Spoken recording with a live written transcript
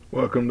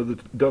Welcome to the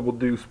Double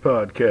Deuce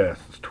podcast.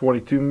 It's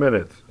 22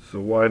 minutes, so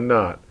why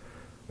not?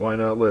 Why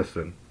not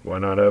listen? Why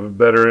not have a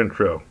better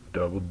intro?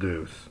 Double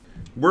Deuce.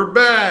 We're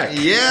back!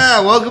 Yeah,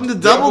 welcome to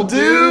Double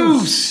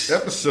Deuce!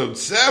 Episode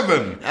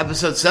 7.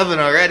 Episode 7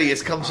 already.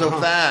 It's come so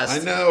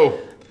fast. I know.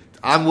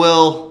 I'm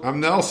Will. I'm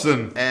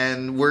Nelson.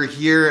 And we're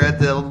here at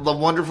the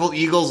wonderful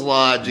Eagles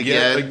Lodge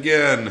Yet again.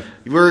 again.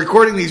 We're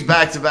recording these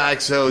back to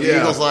back, so the Yeah.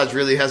 Eagles Lodge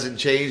really hasn't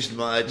changed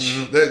much.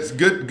 That's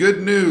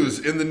good news.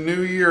 In the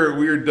new year,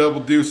 we are double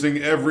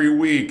deucing every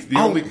week. The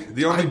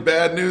only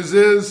bad news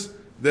is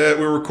that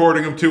we're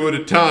recording them 2 at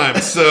a time.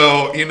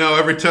 So,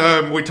 every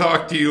time we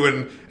talk to you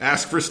and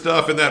ask for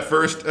stuff in that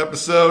first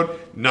episode,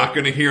 not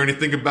going to hear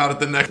anything about it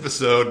the next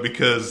episode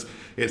because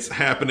it's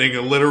happening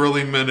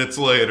literally minutes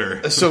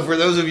later. So for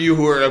those of you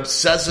who are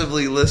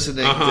obsessively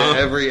listening to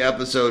every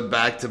episode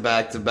back to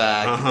back to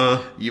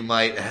back, you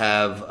might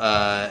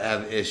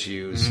have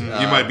issues. You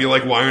might be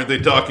like, why aren't they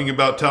talking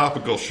about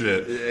topical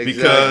shit? Exactly.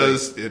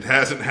 Because it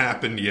hasn't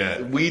happened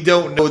yet. We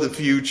don't know the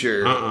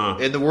future.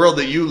 In the world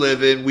that you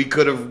live in, we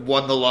could have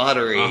won the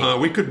lottery.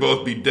 We could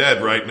both be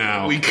dead right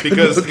now. We could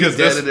because both be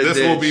dead in a this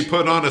will ditch. be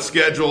put on a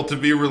schedule to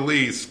be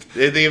released.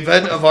 In the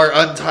event of our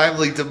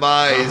untimely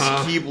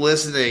demise, keep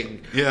listening.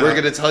 Yeah. We're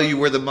going to tell you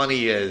where the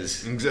money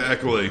is.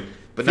 Exactly.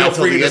 But Feel not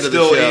till free the to end of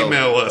the still show.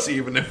 email us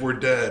even if we're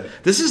dead.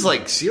 This is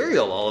like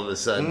Serial all of a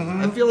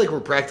sudden. I feel like we're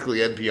practically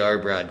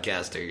NPR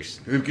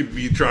broadcasters. We could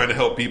be trying to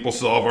help people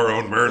solve our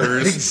own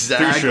murders.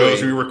 Exactly. 3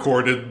 shows we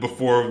recorded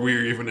before we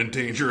were even in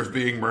danger of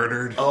being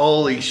murdered.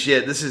 Holy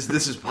shit, this is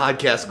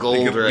podcast You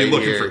gold could right be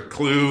looking here. for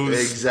clues,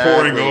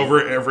 Exactly. poring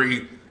over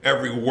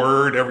every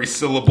word, every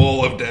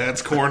syllable of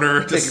Dad's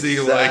Corner to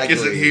see, like,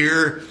 is it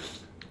here?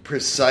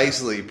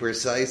 Precisely.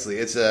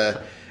 It's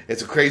a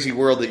crazy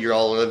world that you're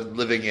all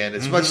living in.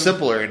 It's much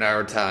simpler in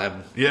our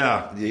time.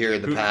 Yeah. Here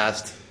in the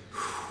past.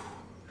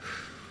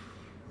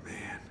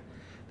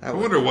 I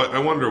wonder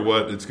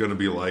what it's going to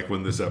be like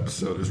when this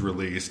episode is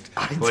released.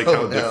 I Like don't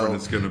how know. different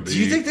it's going to be. Do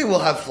you think they will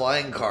have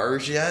flying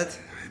cars yet?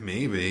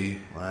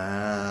 Maybe.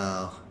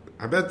 Wow.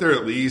 I bet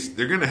they're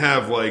going to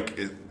have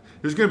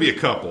there's going to be a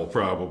couple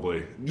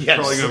probably. Yes.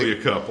 Probably going to be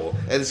a couple.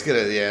 And it's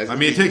gonna, I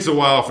mean, it takes a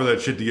while for that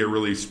shit to get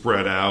really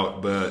spread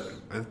out, but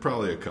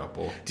probably a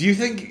couple. Do you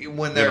think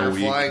when there In a are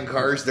week. flying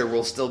cars, there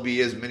will still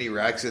be as many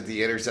wrecks at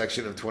the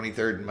intersection of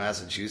 23rd and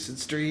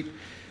Massachusetts Street?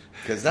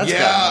 Because that's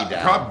got me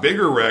down. Probably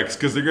bigger wrecks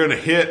because they're going to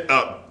hit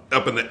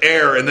up in the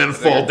air and then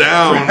fall gonna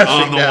down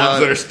crashing on the down. ones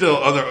that are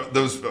still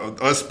those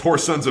us poor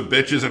sons of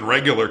bitches in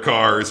regular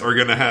cars are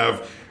going to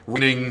have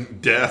running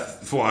death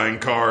flying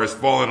cars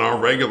fall in our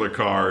regular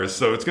cars.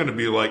 So it's going to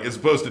be like, as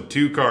opposed to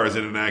 2 cars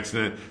in an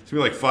accident, it's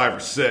going to be like 5 or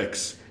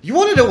 6. You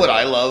want to know what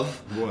I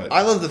love? What?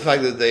 I love the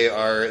fact that they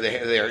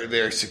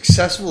are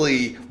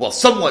successfully, well,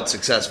 somewhat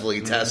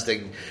successfully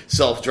testing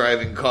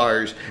self-driving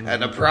cars,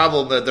 and the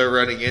problem that they're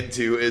running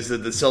into is that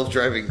the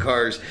self-driving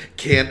cars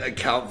can't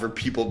account for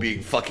people being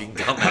fucking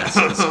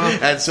dumbasses,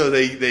 and so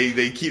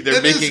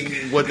they're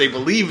making what they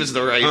believe is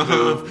the right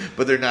move,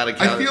 but they're not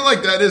accounting. I feel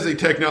like that is a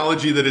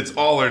technology that it's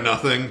all or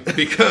nothing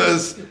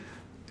because.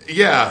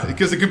 Yeah,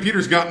 because the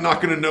computer's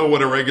not going to know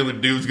what a regular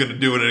dude's going to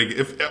do.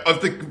 If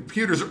the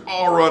computers are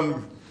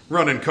all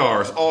running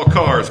cars, all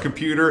cars,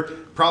 computer,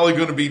 probably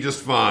going to be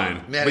just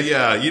fine. Man, but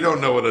yeah, you don't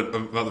know what a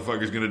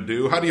motherfucker's going to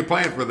do. How do you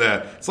plan for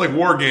that? It's like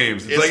war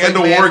games. It's like man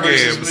end of war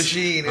versus games.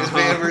 machine. It's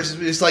man versus.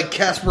 It's like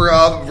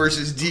Kasparov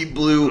versus Deep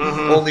Blue,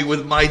 only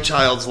with my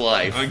child's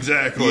life.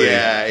 Exactly.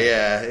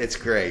 Yeah, it's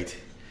great.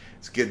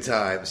 It's good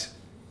times.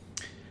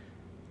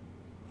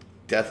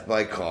 Death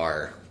by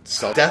car.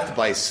 Death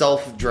by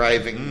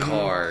self-driving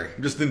car.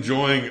 Just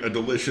enjoying a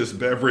delicious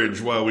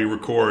beverage while we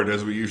record,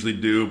 as we usually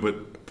do,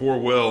 but poor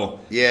Will,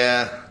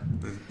 Yeah.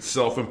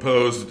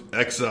 self-imposed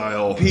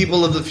exile.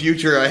 People of the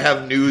future, I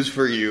have news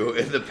for you.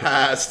 In the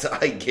past,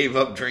 I gave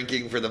up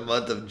drinking for the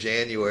month of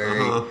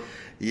January.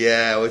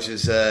 Yeah, which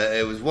is,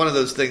 it was one of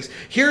those things.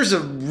 Here's a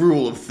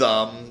rule of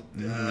thumb,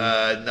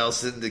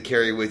 Nelson, to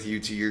carry with you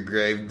to your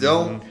grave.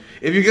 Don't,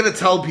 if you're going to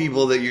tell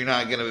people that you're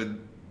not going to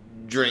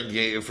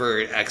drink for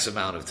X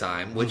amount of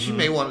time, which you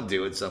may want to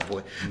do at some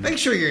point, make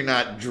sure you're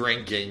not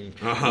drinking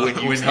when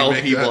you tell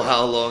make people that.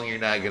 how long you're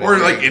not going to Or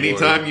drink like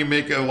anytime you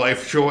make a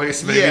life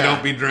choice, maybe Yeah.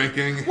 don't be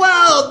drinking.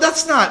 Well,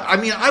 that's not. I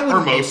mean, I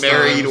wouldn't be most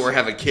married times. or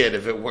have a kid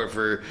if it weren't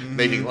for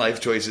making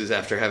life choices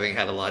after having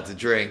had a lot to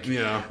drink.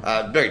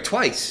 Yeah. Married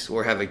twice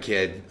or have a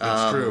kid.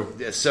 That's true.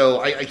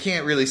 So I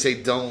can't really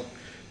say don't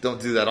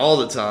do that all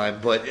the time,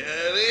 but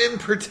in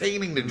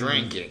pertaining to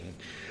drinking.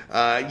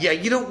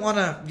 You don't want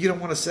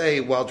to say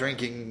while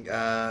drinking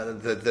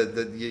don't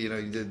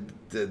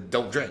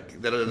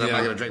drink. That I'm not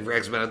going to drink for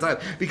X amount of time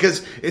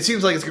because it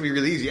seems like it's going to be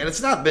really easy, and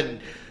it's not been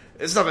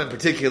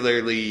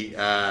particularly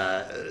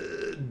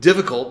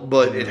difficult,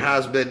 but it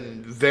has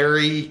been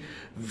very,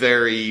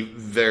 very,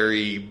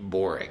 very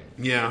boring.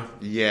 Yeah.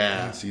 Yeah,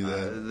 I can see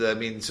that. I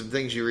mean, some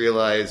things you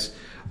realize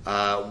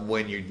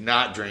when you're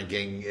not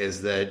drinking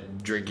is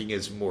that drinking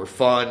is more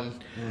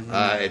fun.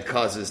 It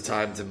causes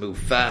time to move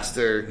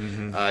faster.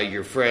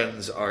 Your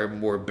friends are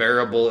more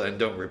bearable and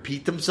don't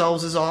repeat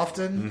themselves as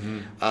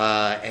often.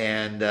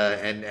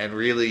 And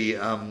really,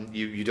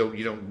 you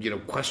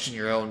don't question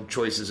your own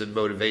choices and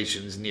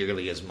motivations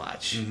nearly as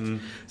much.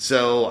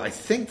 So I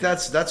think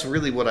that's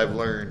really what I've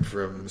learned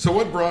from. So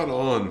what brought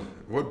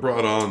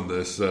on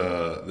this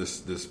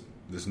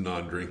this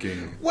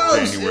non-drinking? Well,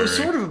 it January? was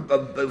sort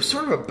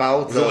of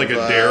about. Was it like a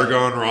dare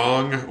gone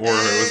wrong, or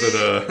was it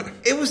a?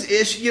 It was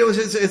ish.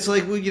 It's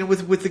like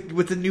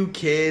with the new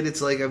kid.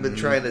 It's like I've been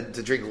trying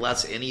to drink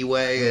less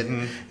anyway,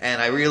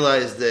 and I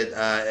realized that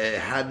it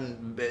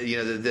hadn't.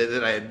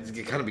 That I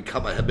had kind of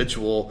become a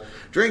habitual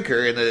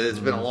drinker, and that it's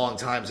been a long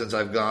time since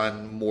I've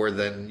gone more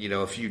than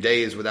a few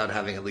days without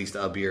having at least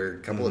a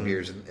couple of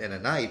beers in a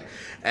night.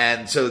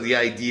 And so the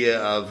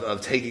idea of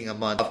taking a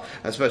month off,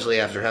 especially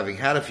after having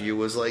had a few,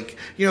 was like,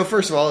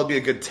 first of all, it'd be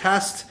a good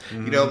test.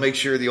 Make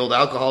sure the old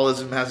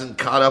alcoholism hasn't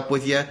caught up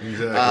with you.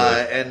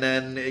 Exactly. And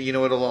then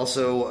it'll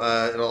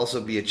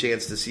also be a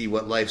chance to see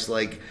what life's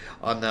like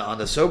on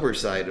the sober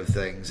side of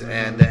things.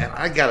 And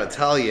I gotta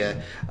tell you,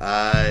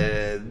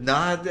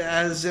 not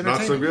as entertaining.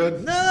 Not so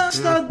good? No, it's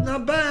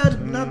not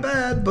bad. Not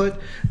bad, but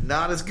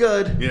not as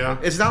good. Yeah.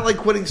 It's not like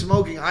quitting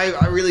smoking.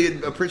 I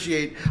really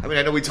appreciate. I mean,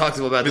 I know we talked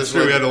about this. It's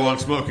true. We had a long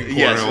smoking corner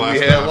Yes, last we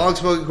had time. a long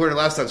smoking corner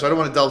last time, so I don't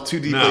want to delve too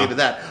deeply into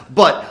that.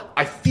 But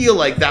I feel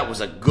like that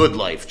was a good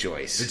life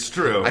choice. It's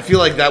true. I feel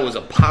like that was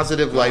a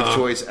positive life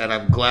choice, and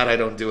I'm glad I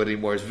don't do it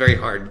anymore. It's a very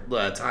hard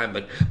time,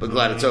 but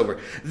glad it's over.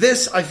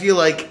 This, I feel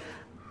like,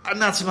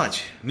 not so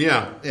much.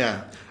 Yeah.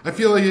 Yeah. I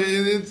feel like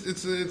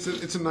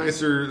it's a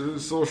nicer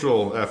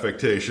social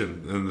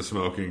affectation than the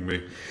smoking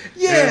me.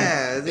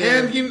 Yeah.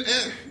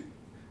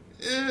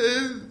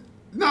 And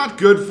not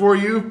good for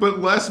you, but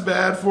less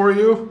bad for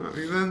you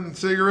than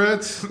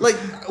cigarettes. Like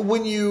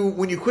when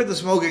you quit the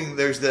smoking,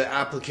 there's the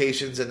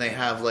applications, and they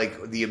have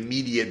like the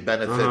immediate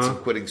benefits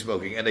of quitting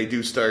smoking, and they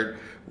do start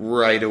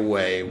right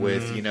away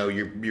with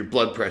your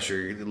blood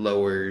pressure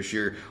lowers,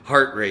 your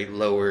heart rate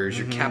lowers,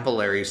 your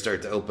capillaries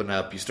start to open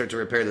up, you start to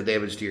repair the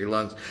damage to your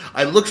lungs.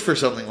 I looked for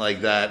something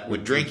like that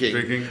with drinking.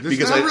 There's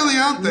not really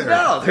out there.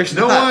 No, there's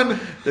no not. one.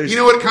 There's,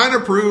 It kind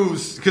of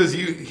proves, because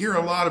you hear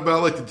a lot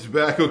about like the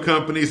tobacco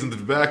companies and the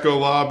tobacco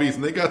lobbies,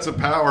 and they got some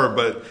power,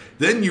 but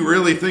then you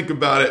really think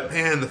about it,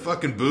 man, the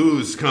fucking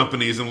booze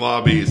companies and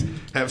lobbies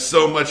have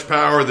so much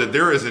power that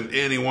there isn't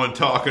anyone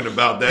talking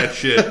about that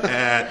shit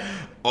at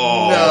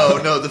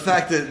all. No, the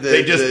fact that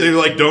they're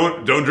like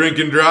don't drink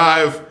and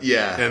drive.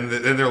 Yeah, and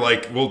they're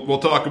like we'll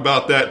talk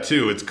about that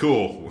too. It's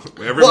cool.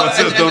 Everyone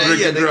says don't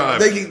drink and drive.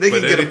 They can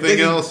but get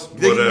anything else,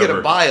 they whatever. can get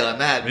a buy on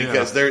that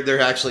because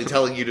they're actually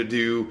telling you to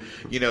do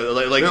they're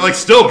like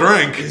still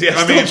drink. Yeah,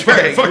 I mean,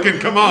 drink. fucking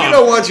come on. We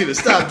don't want you to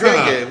stop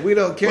drinking. We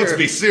don't care. Let's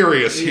be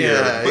serious here.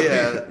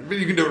 Yeah, but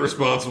you can do it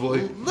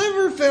responsibly.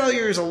 Liver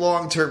failure is a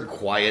long-term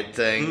quiet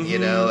thing,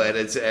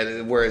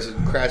 and whereas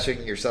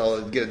crashing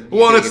yourself,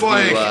 it's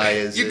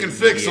like you can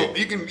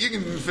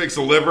fix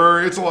a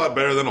liver. It's a lot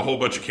better than a whole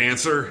bunch of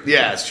cancer.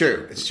 Yeah, it's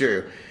true. It's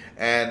true.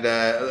 And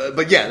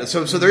but yeah,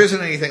 so there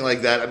isn't anything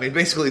like that. I mean,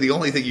 basically, the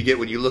only thing you get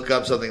when you look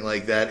up something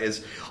like that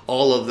is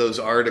all of those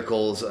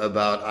articles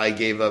about I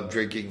gave up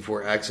drinking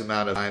for X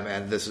amount of time,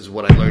 and this is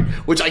what I learned,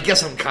 which I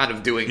guess I'm kind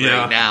of doing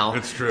right now.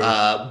 It's true.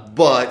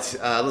 But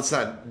let's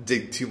not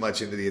dig too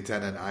much into the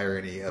attendant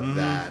irony of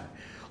that.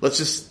 Let's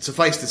just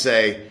suffice to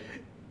say,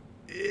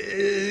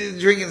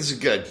 drinking is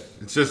good.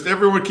 It's just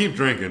everyone keep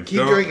drinking.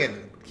 Keep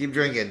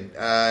drinking.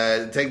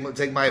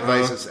 Take my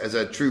advice as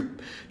a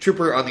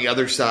trooper on the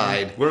other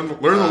side. Learn the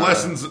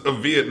lessons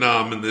of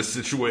Vietnam in this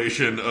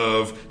situation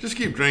of just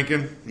keep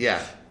drinking.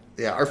 Yeah.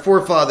 Our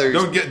forefathers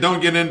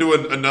don't get into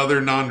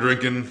another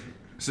non-drinking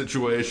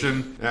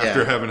situation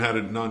after having had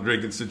a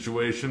non-drinking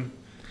situation.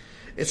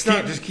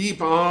 Just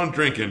keep on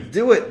drinking.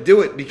 Do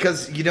it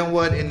because you know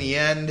what? In the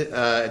end,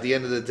 at the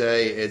end of the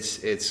day,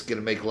 it's going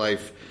to make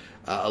life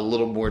a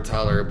little more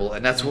tolerable,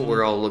 and that's what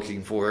we're all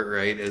looking for,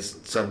 right? Is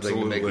something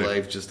to make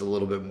life just a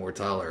little bit more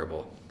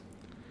tolerable.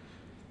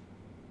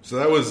 So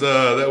that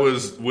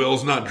was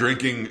Will's not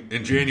drinking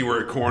in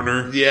January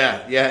corner.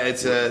 Yeah,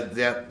 it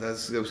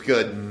was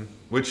good. Mm-hmm.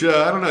 Which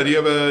I don't know. Do you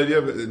have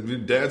a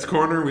Dad's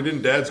corner? We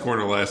didn't Dad's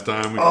corner last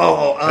time.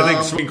 I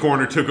think Swing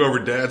Corner took over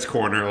Dad's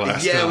corner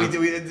last time. Yeah, we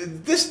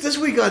did. This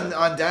week on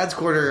Dad's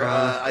corner.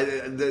 I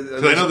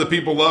know that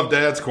people love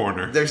Dad's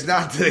corner. There's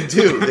not. They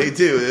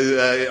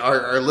do.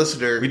 Our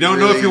listener. We don't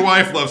know if your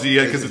wife loves you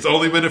yet because it's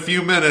only been a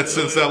few minutes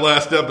since that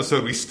last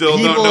episode. We still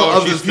don't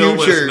know if she's still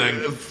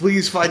listening.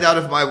 Please find out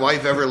if my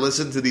wife ever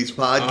listened to these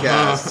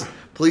podcasts.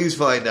 Please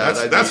find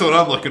out. That's what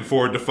I'm looking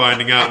forward to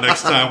finding out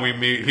next time we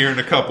meet here in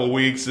a couple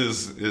weeks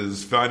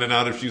is finding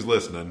out if she's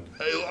listening.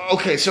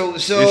 Okay, so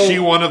is she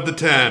one of the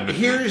 10?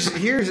 Here's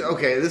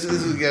okay. This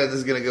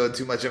is gonna go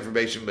too much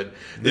information, but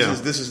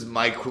this is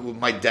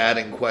my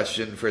dadding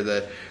question for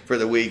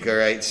the week. All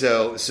right,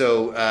 so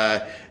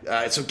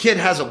So Kid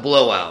has a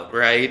blowout,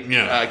 right?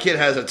 Yeah. Kid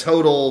has a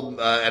total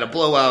and a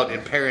blowout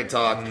in Parent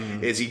Talk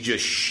is he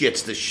just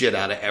shits the shit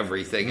out of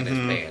everything in his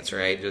pants,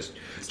 right? Just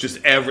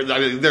every. I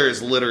mean, there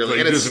is literally.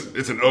 Like, and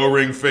it's an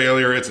O-ring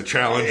failure. It's a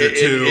Challenger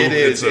too. It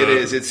is.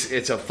 It's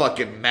It's a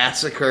fucking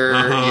massacre.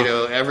 You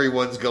know,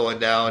 everyone's going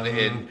down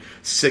in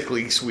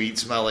sickly, sweet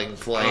smelling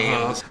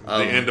flames.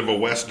 the end of a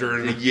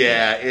Western.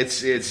 Yeah,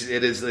 it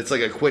is. It's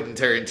like a Quentin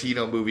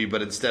Tarantino movie,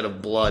 but instead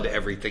of blood,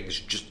 everything's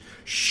just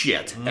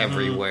shit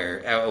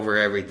everywhere over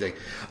everything.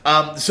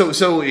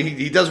 So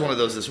he does one of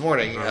those this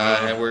morning,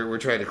 and we're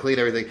trying to clean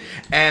everything.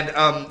 And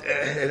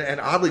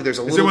oddly, there's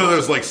a Is little. it one of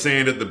those like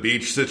sand at the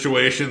beach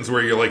situations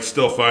where you're like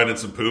still finding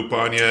some poop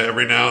on you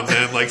every now and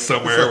then, like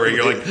somewhere where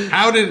you're like,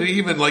 how did it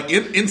even like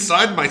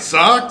inside my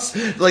socks?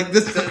 Like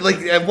this, like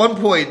at one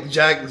point,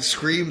 Jack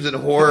screams in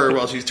horror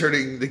while she's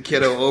turning the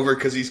kiddo over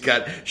because he's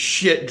got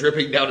shit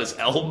dripping down his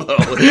elbow.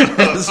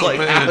 It's like,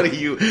 man.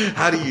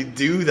 how do you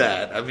do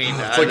that? I mean,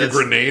 It's like a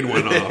grenade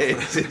went off.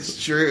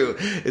 It's true.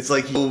 It's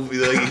like he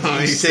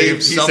He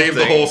saved something. saved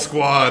the whole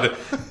squad.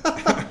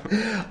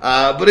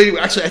 But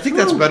anyway, actually, I think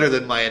that's better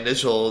than my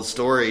initial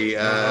story.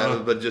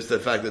 But just the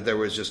fact that there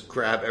was just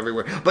crap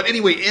everywhere. But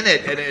anyway, in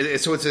it,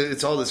 so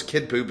it's all this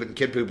kid poop, and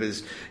kid poop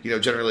is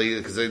generally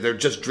because they're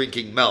just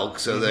drinking milk,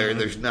 so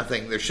there's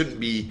nothing. There shouldn't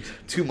be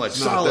too much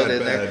solid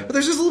in there. bad. But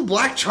there's this little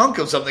black chunk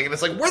of something, and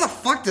it's like, where the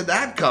fuck did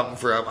that come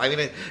from? I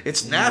mean,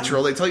 it's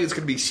natural. They tell you it's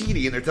going to be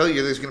seedy, and they tell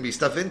you there's going to be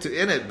stuff in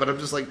it. But I'm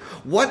just like,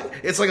 what?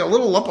 It's like a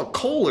little lump of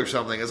coal or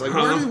something. It's like,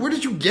 where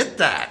did you get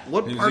that?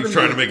 What part He's of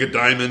trying it? to make a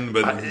diamond,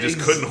 but he just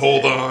couldn't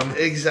hold on.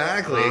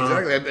 Exactly.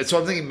 So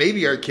I'm thinking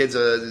maybe our kid's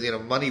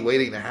money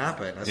waiting to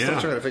happen. I'm still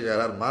trying to figure out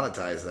how to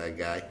monetize that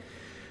guy.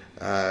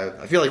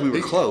 I feel like we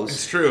were close.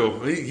 It's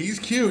true. He's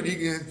cute.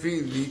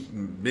 He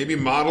maybe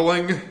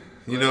modeling.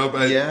 But you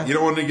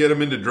don't want to get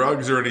him into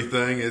drugs or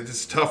anything.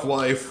 It's a tough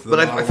life. But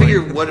I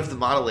figure, what if the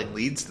modeling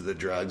leads to the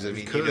drugs? I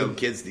mean,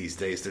 kids these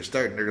days, they're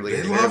starting earlier.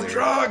 They love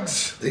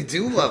drugs. They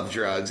do love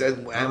drugs,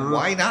 and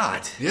why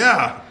not?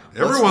 Yeah.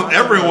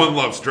 Everyone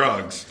loves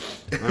drugs.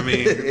 I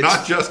mean,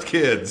 not just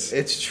kids.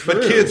 It's true.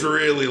 But kids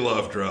really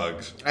love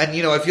drugs. And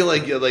I feel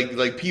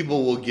like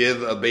people will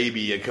give a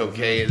baby a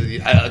cocaine.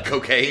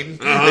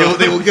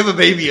 They will give a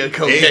baby a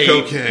cocaine.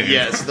 cocaine.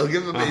 Yes, they'll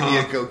give a baby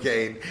a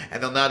cocaine,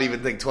 and they'll not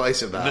even think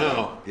twice about it.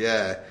 No.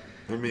 Yeah.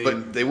 I mean,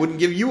 but they wouldn't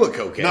give you a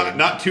cocaine.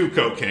 Not two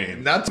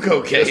cocaine. Not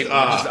cocaine.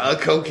 Just a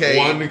cocaine.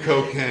 One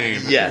cocaine.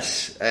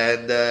 Yes,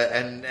 and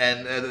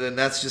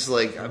that's just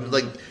like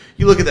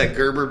you look at that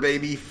Gerber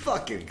baby,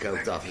 fucking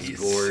coked off his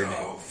gourd.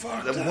 So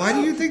fucked up. Why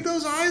do you think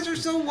those eyes are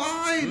so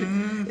wide?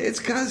 It's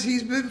because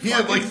he's been He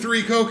had like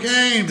 3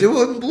 cocaine.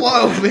 doing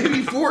blow,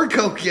 maybe 4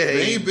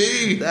 cocaine.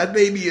 Maybe. That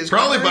baby is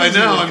Probably by crazy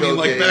now. with I mean,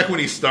 like cocaine. back when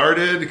he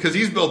started, because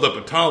he's built up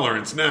a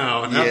tolerance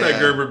now, and now Yeah. that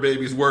Gerber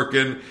baby's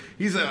working,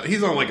 he's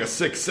on like a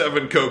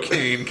 6-7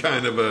 cocaine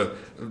kind of a.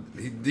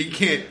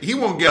 He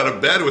won't get out of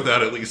bed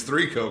without at least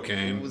 3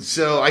 cocaine.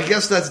 So I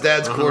guess that's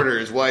Dad's corner.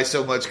 Is why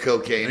so much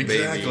cocaine,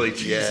 Exactly. baby.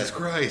 Jesus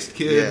Christ,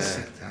 kids,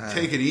 Yeah.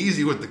 take it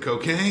easy with the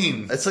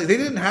cocaine. It's like they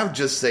didn't have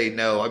just say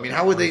no. I mean,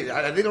 how would they?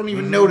 They don't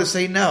even know to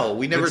say no.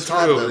 We never It's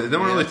taught true. them. No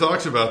one really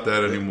talks about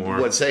that anymore.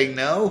 What, saying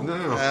no? No.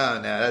 Oh,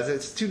 no,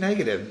 it's too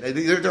negative.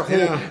 They're whole.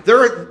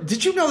 Yeah.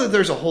 Did you know that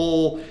there's a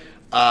whole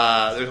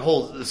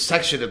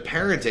section of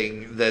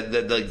parenting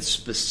that like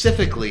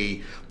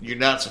specifically you're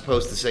not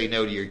supposed to say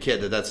no to your kid.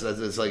 That's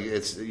like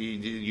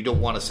you don't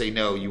want to say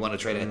no. You want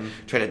to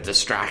try to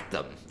distract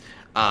them.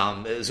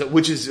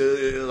 Which is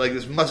like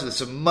this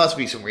must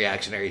be some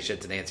reactionary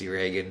shit to Nancy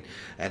Reagan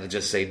and to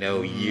just say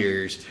no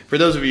years. For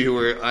those of you who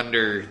are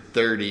under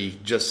 30,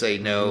 just say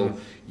no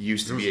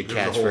used to be a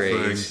There's a whole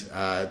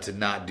catchphrase to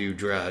not do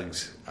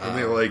drugs. And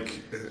they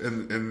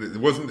and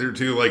wasn't there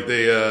too like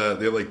they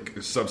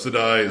like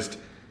subsidized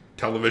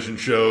television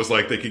shows,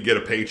 like they could get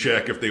a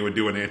paycheck if they would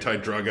do an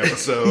anti-drug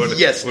episode.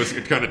 Yes. It was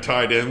kind of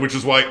tied in, which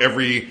is why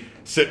every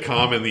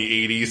sitcom in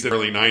the 80s and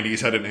early 90s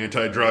had an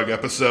anti-drug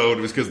episode.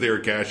 It was because they were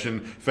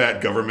cashing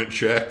fat government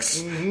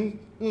checks.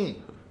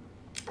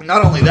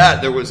 Not only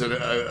that, there was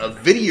a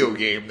video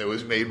game that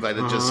was made by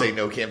the Just Say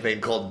No campaign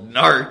called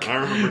Narc. I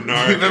remember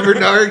Narc. You remember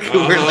Narc?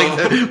 Where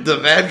like the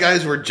bad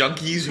guys were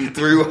junkies who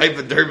threw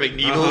hypodermic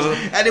needles,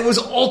 and it was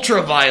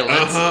ultra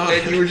violent,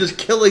 and you were just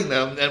killing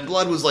them, and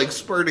blood was like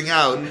spurting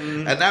out,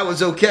 and that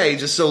was okay,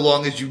 just so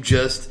long as you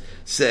just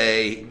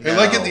say no. And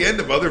like at the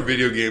end of other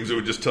video games, it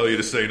would just tell you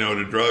to say no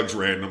to drugs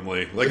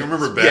randomly. Like I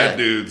remember Bad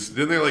Dudes.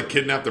 Didn't they like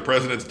kidnap the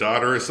president's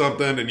daughter or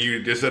something? And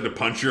you just had to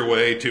punch your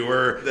way to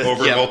her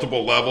over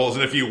multiple levels.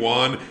 And if you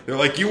won, they're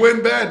like, "You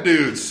win, Bad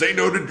Dudes. Say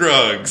no to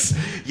drugs."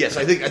 Yes,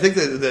 I think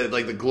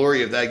the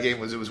glory of that game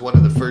was it was one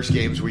of the first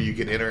games where you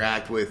could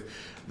interact with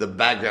the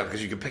background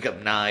because you could pick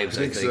up knives,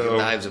 I think so.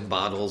 Knives and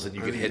bottles, and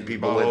you could hit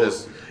people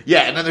with it.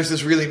 Yeah, and then there's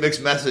this really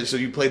mixed message. So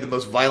you played the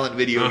most violent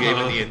video game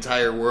in the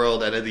entire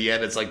world, and at the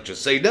end, it's like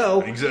just say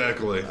no.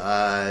 Exactly.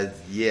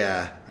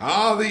 Yeah.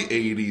 The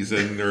 80s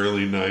and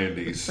early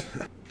 90s.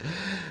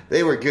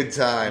 They were good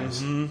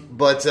times.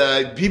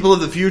 But people of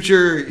the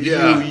future,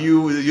 you'll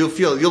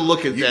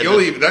look at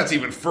that. That's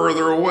even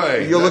further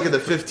away. You'll look at the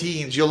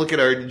 15s. You'll look at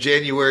our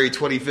January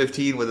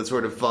 2015 with a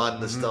sort of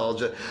fun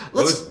nostalgia.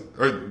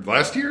 Or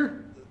last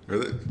year?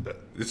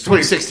 It's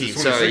 2016.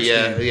 Sorry,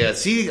 yeah.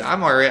 See,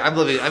 I'm all right.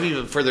 I'm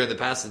even further in the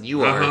past than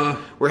you are.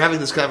 We're having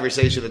this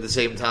conversation at the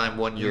same time,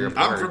 1 year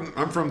apart.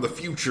 I'm from the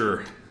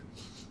future,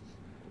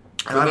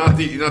 not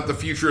the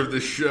future of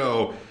this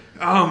show.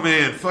 Oh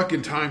man,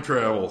 fucking time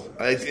travel!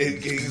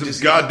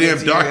 Some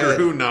goddamn Doctor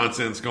Who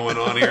nonsense going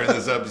on here in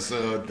this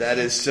episode. That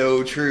is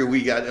so true.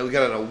 We got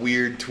on a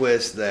weird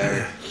twist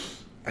there.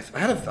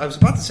 I was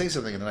about to say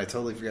something and then I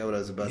totally forgot what I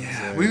was about to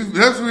say. We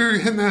were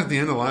hitting that at the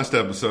end of the last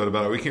episode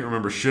about it. We can't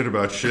remember shit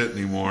about shit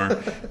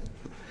anymore.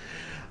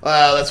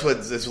 Well, that's what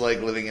it's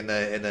like living in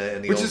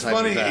the Which old is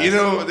funny,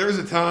 past. there was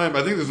a time.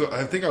 I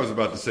think I was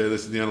about to say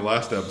this at the end of the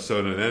last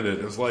episode and it ended.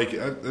 It was like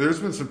there's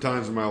been some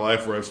times in my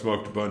life where I've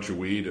smoked a bunch of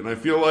weed and I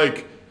feel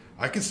like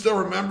I can still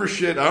remember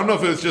shit. I don't know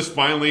if it was just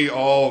finally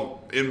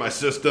all in my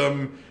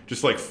system,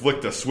 just like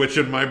flicked a switch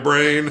in my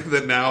brain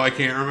that now I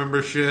can't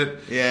remember shit.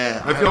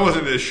 Yeah, I feel I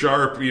wasn't as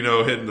sharp,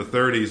 hitting the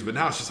 30s, but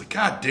now it's just like,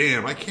 god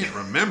damn, I can't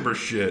remember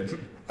shit.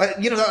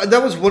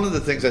 That was one of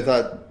the things I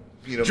thought.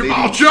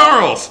 Jamal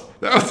Charles!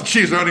 That was the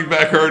Chiefs running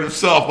back heard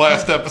himself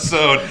last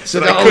episode. So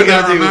that I could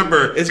not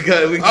remember. We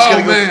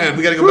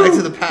gotta go back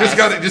to the past.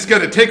 Just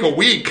gotta take a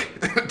week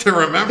to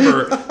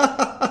remember.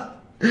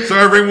 So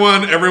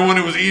everyone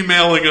who was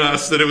emailing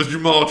us that it was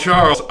Jamal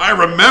Charles, I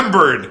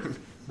remembered.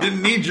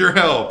 Didn't need your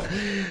help.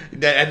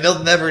 And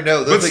they'll never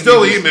know. But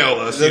still email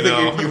us.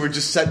 You were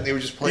just setting. They were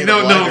just playing.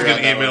 No one's going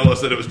to email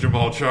us that it was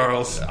Jamal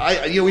Charles.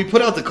 We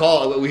put out the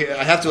call.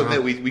 I have to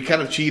admit, we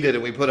kind of cheated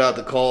and we put out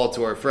the call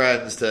to our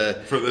friends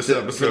for this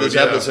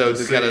episode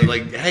to kind of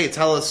like, hey,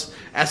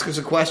 ask us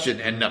a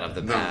question, and none of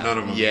them. None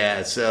of them.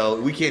 Yeah,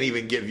 so we can't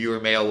even get viewer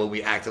mail when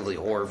we actively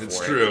whore for it. It's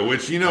true.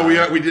 Which we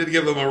did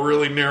give them a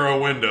really narrow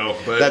window,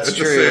 but that's at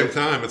true. The same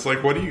time, it's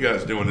like, what are you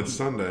guys doing? It's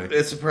Sunday.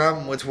 It's a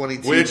problem with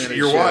 22 Which minute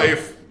your show.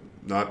 wife.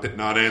 Not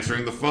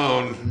answering the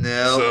phone.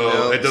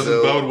 No, it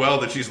doesn't bode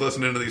well that she's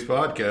listening to these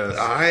podcasts.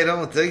 I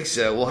don't think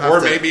so.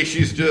 Maybe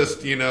she's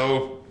just,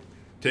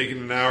 taking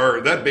an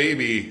hour. That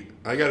baby,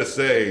 I gotta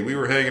say, we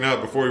were hanging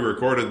out before we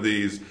recorded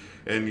these,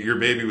 and your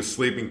baby was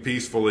sleeping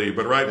peacefully.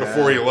 But right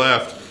before he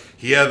left,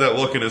 he had that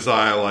look in his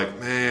eye like,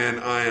 man,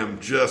 I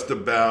am just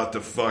about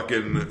to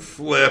fucking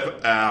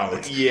flip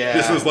out. Yeah.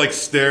 This was like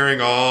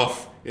staring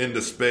off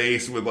into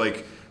space with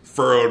like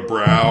furrowed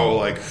brow,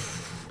 like...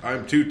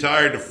 I'm too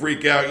tired to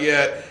freak out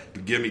yet,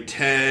 but give me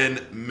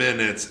 10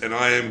 minutes and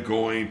I am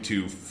going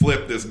to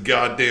flip this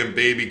goddamn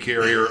baby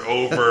carrier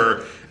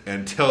over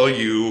and tell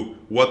you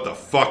what the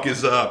fuck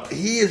is up.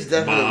 He is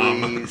definitely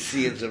Mom.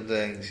 seeing some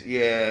things.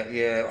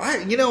 Yeah.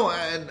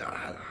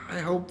 I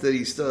hope that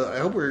he's still...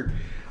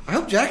 I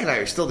hope Jack and I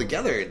are still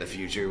together in the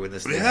future when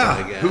this thing's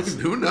done, I guess.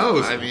 Who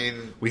knows? I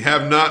mean... We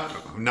have not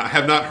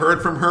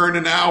heard from her in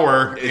an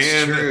hour.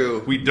 It's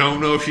true. We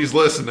don't know if she's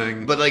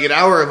listening. But like an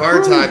hour of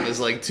our time is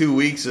like 2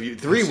 weeks of...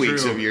 3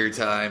 weeks of your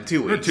time.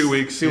 2 weeks. Or 2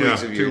 weeks. 2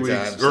 weeks of your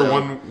time. Or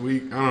 1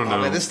 week. I don't know.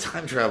 Oh man, this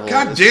time travel...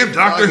 God damn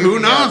Doctor Who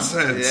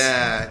nonsense.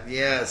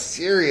 Yeah,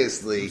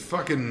 seriously.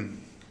 Fucking...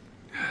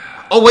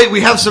 Oh wait,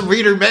 we have some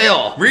reader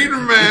mail.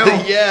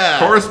 Yeah.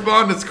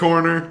 Correspondence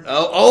corner.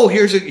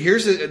 Here's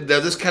a.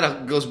 Now this kind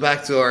of goes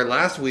back to our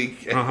last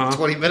week,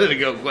 20 minutes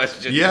ago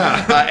question.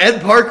 Yeah.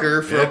 Ed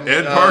Parker from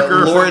Ed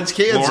Parker Lawrence,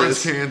 from Kansas.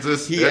 Lawrence,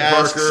 Kansas. He Ed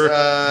asks,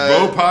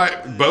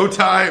 Parker, bow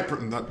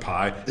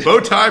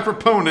tie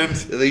proponent.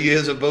 He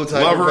is a bow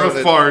tie lover proponent,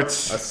 of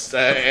farts,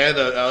 and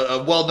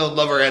a well-known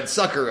lover and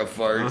sucker of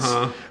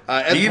farts.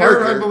 Ed eater,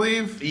 Parker, I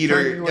believe.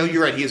 Eater. No,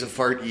 you're right. He is a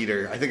fart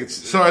eater. I think it's.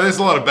 Sorry, there's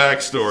a lot of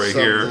backstory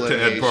here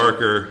to Ed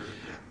Parker.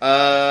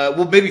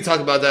 We'll maybe talk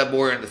about that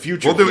more in the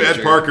future. We'll do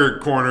Ed Parker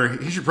corner.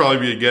 He should probably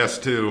be a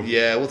guest too.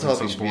 Yeah, we'll tell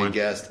him he should be a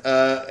guest.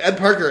 Ed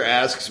Parker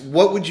asks,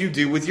 "What would you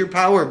do with your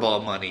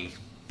Powerball money?"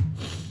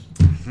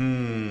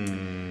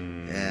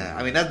 Yeah,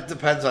 I mean that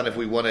depends on if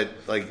we want it,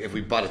 like if we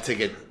bought a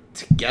ticket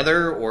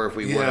together or if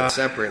we want it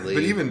separately.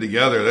 But even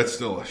together, that's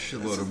still a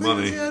shitload of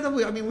money. Yeah,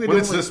 I mean, when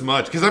it's this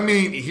much, because I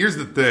mean, here's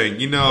the thing,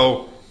 you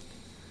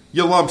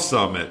lump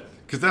sum it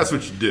because that's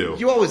what you do.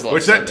 You always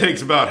lump sum that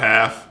takes about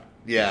half.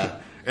 Yeah.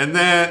 And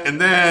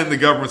then the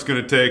government's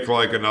going to take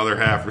like another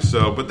half or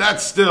so, but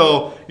that's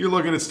still, you're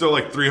looking at still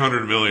like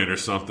 $300 million or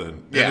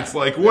something. Yeah. And it's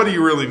like, what do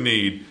you really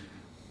need?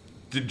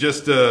 To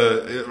just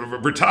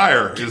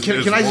retire.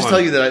 Can I just tell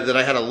you that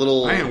I had a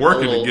little? I ain't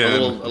working again.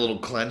 A little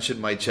clench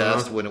in my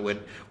chest when it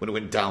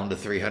went down to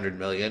 $300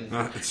 million.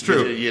 It's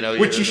true.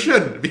 Which you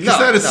shouldn't, because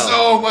that is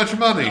so much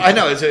money. I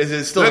know it's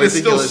still that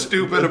ridiculous, is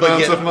still stupid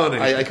amounts of money.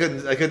 I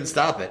couldn't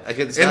stop it. I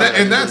couldn't stop it.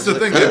 And that's the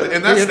thing.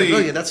 And that's the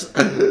million, that's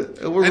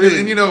we're and,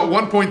 really, and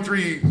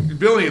 1.3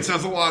 billion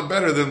sounds a lot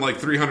better than like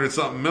 300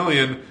 something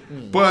million.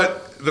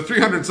 But the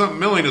 300 something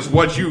million is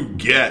what you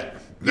get.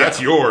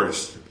 That's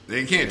yours.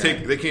 They can't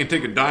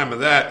take a dime of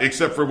that,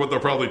 except for what they'll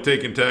probably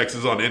take in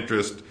taxes on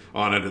interest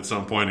on it at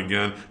some point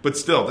again. But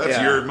still, that's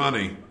your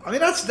money. I mean,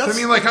 that's. I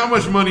mean, like, how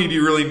much money do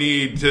you really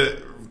need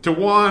to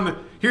one,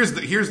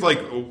 here's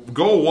like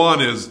goal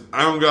one is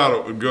I don't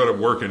gotta go to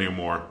work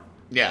anymore.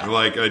 Yeah.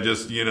 Like I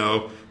just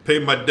pay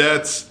my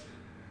debts.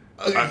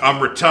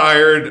 I'm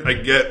retired. I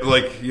get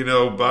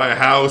buy a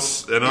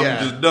house, and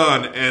I'm just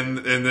done.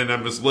 And then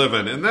I'm just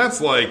living, and that's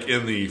like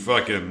in the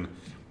fucking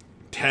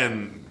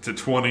 10 to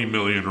 20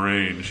 million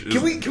range.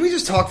 Can we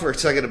just talk for a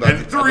second about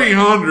and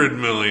 300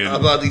 million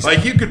about these?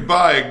 Like you could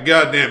buy a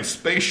goddamn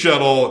space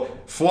shuttle,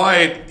 fly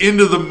it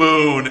into the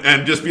moon,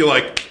 and just be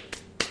like,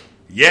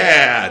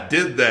 yeah,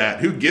 did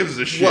that. Who gives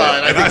a shit?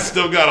 Well, I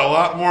still got a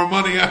lot more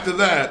money after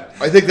that.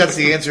 I think that's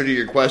the answer to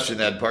your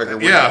question, Ed Parker.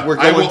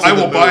 I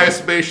will buy a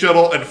space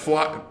shuttle and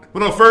fly.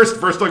 Well, no,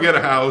 first I'll get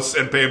a house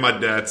and pay my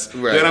debts.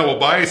 Right. Then I will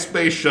buy a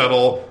space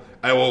shuttle.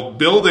 I will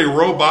build a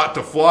robot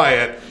to fly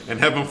it and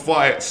have him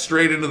fly it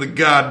straight into the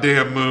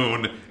goddamn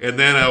moon. And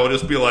then I will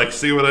just be like,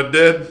 see what I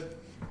did?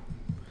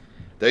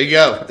 There you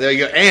go.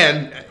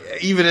 And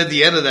even at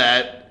the end of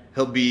that,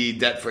 he'll be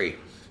debt-free.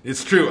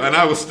 It's true, and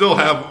I will still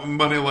have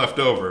money left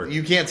over.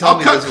 You can't tell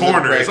me I'll cut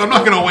corners. I'm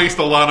not going to waste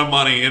a lot of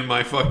money in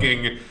my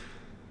fucking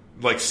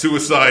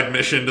suicide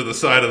mission to the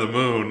side of the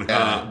moon.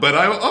 Yeah. But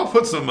I'll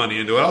put some money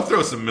into it. I'll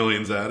throw some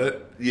millions at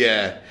it.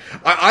 Yeah,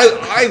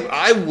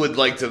 I would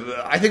like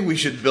to. I think we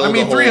should build.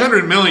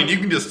 300 million. You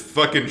can just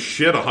fucking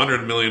shit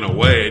 100 million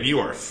away, and you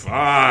are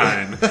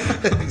fine.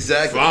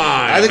 Exactly.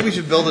 Fine. I think we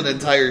should build an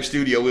entire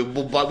studio. We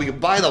can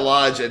buy the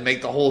lodge and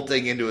make the whole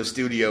thing into a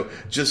studio,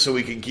 just so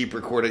we can keep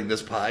recording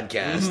this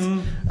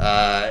podcast.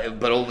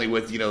 But only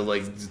with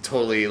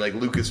totally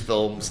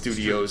Lucasfilm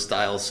studio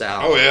style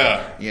sound. Oh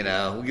yeah. We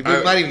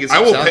might even get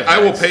some sound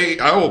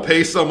effects. I will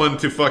pay someone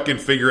to fucking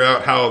figure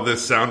out how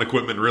this sound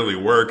equipment really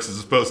works,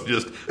 as opposed to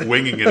just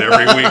winging it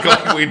every week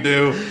like we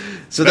do.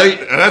 So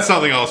that's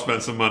something I'll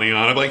spend some money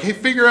on. I'm like, hey,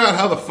 figure out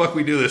how the fuck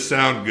we do this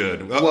sound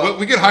good. Well,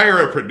 we could hire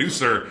a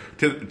producer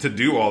to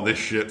do all this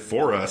shit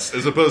for us,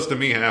 as opposed to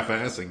me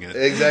half-assing it.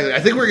 Exactly. I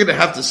think we're going to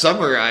have to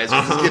summarize.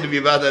 It's going to be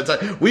about that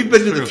time. We've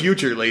been to the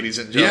future, ladies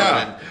and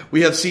gentlemen. Yeah.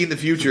 We have seen the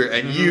future,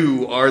 and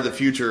you are the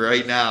future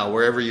right now,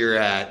 wherever you're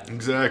at.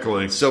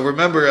 Exactly. So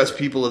remember us,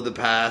 people of the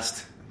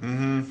past.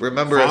 Mm-hmm.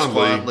 Remember us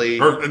fondly.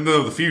 Or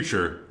no, the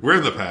future. We're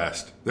in the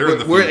past. They're in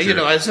the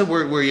future. I said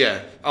we're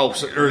yeah. Oh,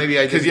 so maybe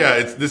I did.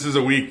 Because this is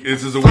a week.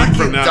 This is a week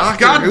from now.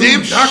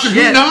 Goddamn Doctor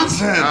Who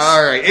nonsense.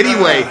 All right.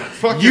 Anyway,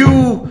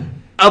 you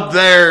up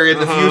there in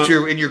the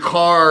future, in your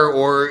car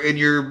or in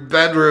your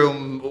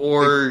bedroom,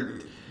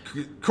 or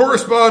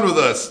correspond with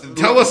us.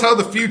 Tell us how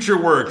the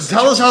future works.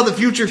 Tell us how the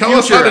future. Tell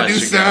us how to do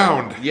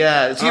sound.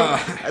 Yeah.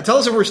 Tell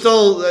us if we're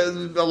still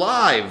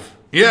alive.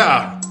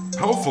 Yeah.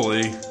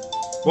 Hopefully.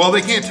 Well,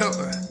 they can't tell.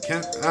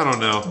 I don't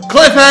know.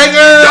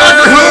 Cliffhanger!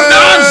 Doctor Who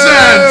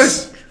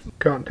nonsense!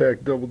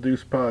 Contact Double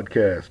Deuce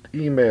Podcast.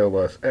 Email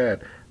us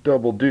at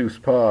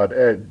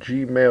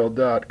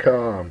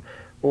doubledeucepod@gmail.com.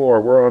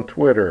 Or we're on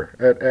Twitter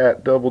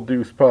at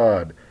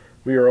doubledeucepod.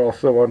 We are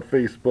also on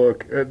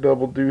Facebook at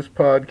Double Deuce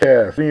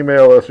Podcast.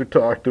 Email us or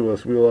talk to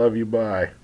us. We love you. Bye.